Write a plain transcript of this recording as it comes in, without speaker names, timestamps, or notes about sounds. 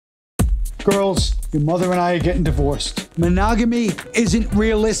Girls, your mother and I are getting divorced. Monogamy isn't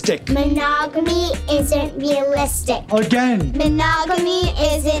realistic. Monogamy isn't realistic. Again. Monogamy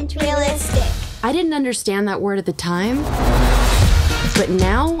isn't realistic. I didn't understand that word at the time, but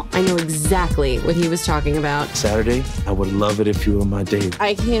now I know exactly what he was talking about. Saturday, I would love it if you were my date.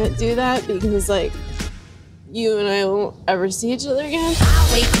 I can't do that because, like, you and I won't ever see each other again. I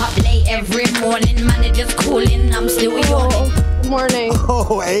wake up late every morning, manager's calling, I'm still yawning. Good morning.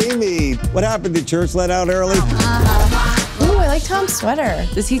 Oh, Amy. What happened? Did church let out early? Ooh, I like Tom's sweater.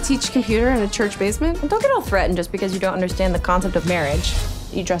 Does he teach computer in a church basement? Don't get all threatened just because you don't understand the concept of marriage.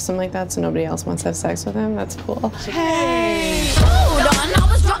 You dress him like that so nobody else wants to have sex with him? That's cool. Hey! Hold on, I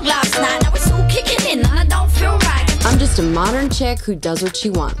was drunk last night, now it's all kicking in and I don't feel right. I'm just a modern chick who does what she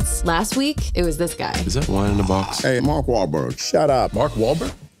wants. Last week, it was this guy. Is that wine in the box? Hey, Mark Wahlberg. Shut up. Mark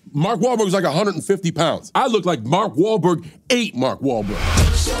Wahlberg? Mark Wahlberg's like 150 pounds. I look like Mark Wahlberg ate Mark Wahlberg.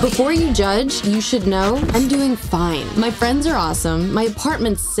 Before you judge, you should know I'm doing fine. My friends are awesome, my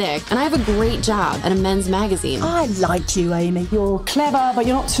apartment's sick, and I have a great job at a men's magazine. I like you, Amy. You're clever, but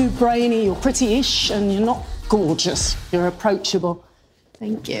you're not too brainy. You're pretty-ish, and you're not gorgeous. You're approachable.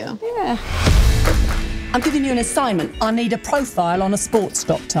 Thank you. Yeah. I'm giving you an assignment. I need a profile on a sports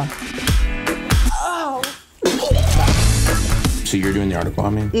doctor. Oh. So you're doing the article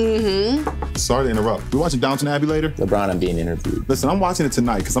on me? Mm-hmm. Sorry to interrupt. We watching Downton Abbey later? LeBron, I'm being interviewed. Listen, I'm watching it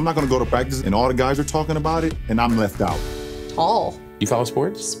tonight because I'm not going to go to practice and all the guys are talking about it and I'm left out. Tall. You follow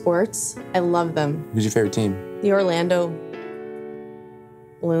sports? Sports? I love them. Who's your favorite team? The Orlando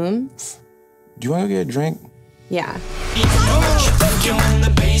Blooms. Do you want to go get a drink? Yeah.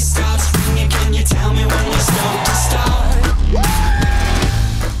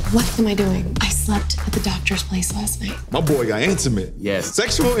 What am I doing? I slept at the doctor's place last night. My boy got intimate. Yes.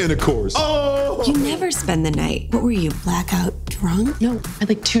 Sexual intercourse. Oh! You never spend the night. What were you, blackout drunk? No, I had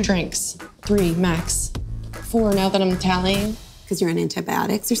like 2 drinks. 3 max. 4 now that I'm tallying. Because you're on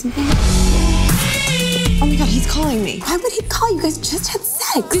antibiotics or something? Oh my God, he's calling me. Why would he call? You guys just had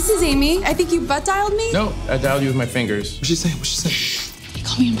sex. This is Amy. I think you butt dialed me. No, I dialed you with my fingers. What's she saying? What's she saying? He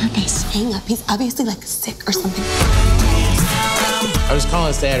called me on purpose. Hang up. He's obviously like sick or something. I was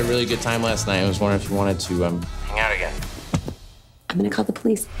calling to say I had a really good time last night. I was wondering if you wanted to hang out again. I'm gonna call the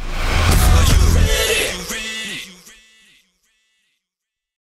police. Are you ready?